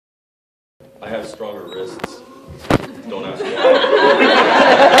I have stronger wrists. Don't ask why.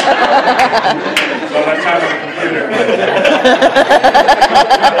 All that time on the computer.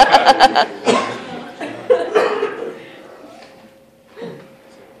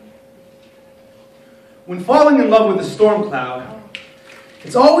 When falling in love with a Stormcloud,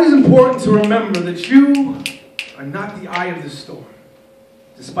 it's always important to remember that you are not the eye of the storm.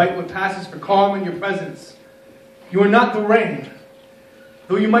 Despite what passes for calm in your presence, you are not the rain.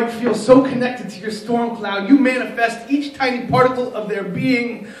 Though you might feel so connected to your Stormcloud, you manifest each tiny particle of their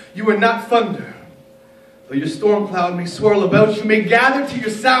being. You are not thunder. Though your Stormcloud may swirl about, you may gather to your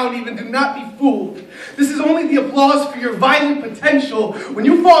sound, even do not be fooled. This is only the applause for your violent potential. When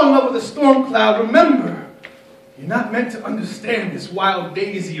you fall in love with a Stormcloud, remember, you're not meant to understand this wild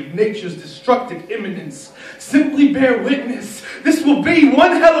daisy of nature's destructive imminence. Simply bear witness. This will be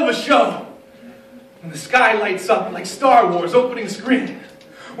one hell of a show. When the sky lights up like Star Wars opening screen.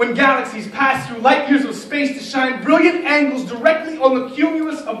 When galaxies pass through light years of space to shine brilliant angles directly on the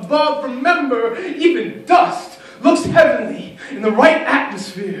cumulus above, remember, even dust looks heavenly in the right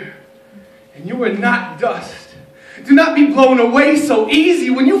atmosphere. And you are not dust. Do not be blown away so easy.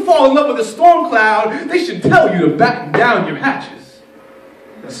 When you fall in love with a Stormcloud, they should tell you to batten down your hatches.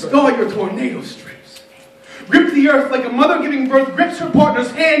 Stall your tornado strips. Grip the earth like a mother giving birth grips her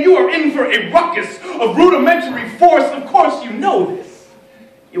partner's hand. You are in for a ruckus of rudimentary force. Of course you know this.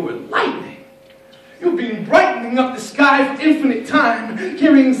 You are lightning. You've been brightening up the sky for infinite time,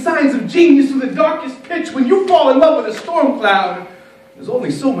 carrying signs of genius through the darkest pitch. When you fall in love with a Stormcloud, there's only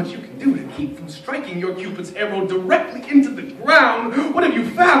so much you can do to keep from striking your Cupid's arrow directly into the ground. What have you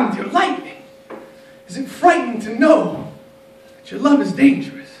found, dear lightning? Is it frightening to know that your love is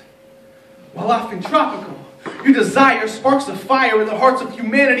dangerous? While often tropical, your desire sparks a fire in the hearts of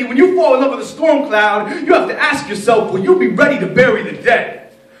humanity. When you fall in love with a Stormcloud, you have to ask yourself, will you be ready to bury the dead?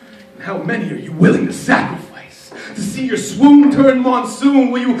 How many are you willing to sacrifice? To see your swoon turn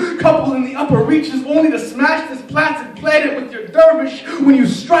monsoon? Will you couple in the upper reaches only to smash this placid planet with your dervish? When you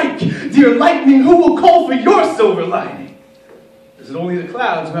strike, dear lightning, who will call for your silver lining? Is it only the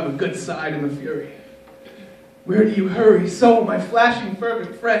clouds who have a good side in the fury? Where do you hurry, so, my flashing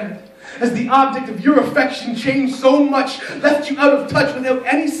fervent friend? Has the object of your affection changed so much, left you out of touch without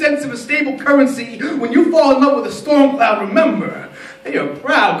any sense of a stable currency? When you fall in love with a Stormcloud, remember, they are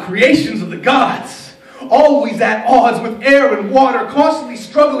proud creations of the gods, always at odds with air and water, constantly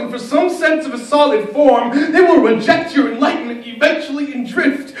struggling for some sense of a solid form. They will reject your enlightenment eventually and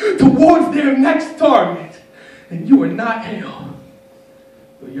drift towards their next target. And you are not hail,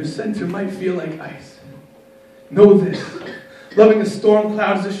 though your center might feel like ice. Know this. Loving a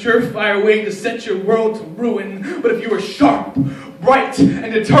Stormcloud is a surefire way to set your world to ruin. But if you are sharp, bright,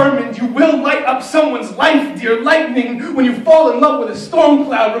 and determined, you will light up someone's life, dear lightning. When you fall in love with a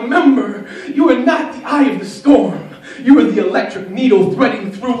Stormcloud, remember, you are not the eye of the storm. You are the electric needle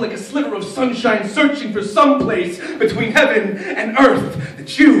threading through like a sliver of sunshine, searching for some place between heaven and earth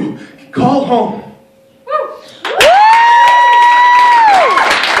that you can call home.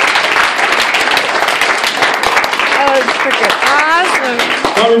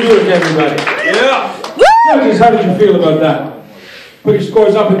 Tomy Bewick, everybody. Yeah! Judges, how did you feel about that? Put your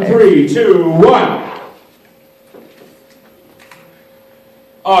scores up in 3, 2, 1.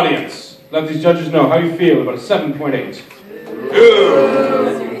 Audience, let these judges know how you feel about a 7.8.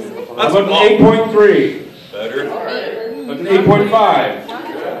 Good! How about an 8.3? Better. About an 8.5?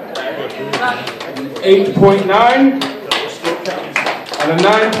 8.9? And a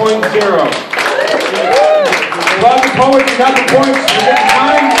 9.0. Well, the poets got the points. You get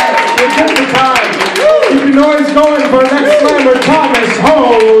time. You get the time. Keep your noise going for our next slammer, Thomas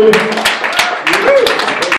Hode.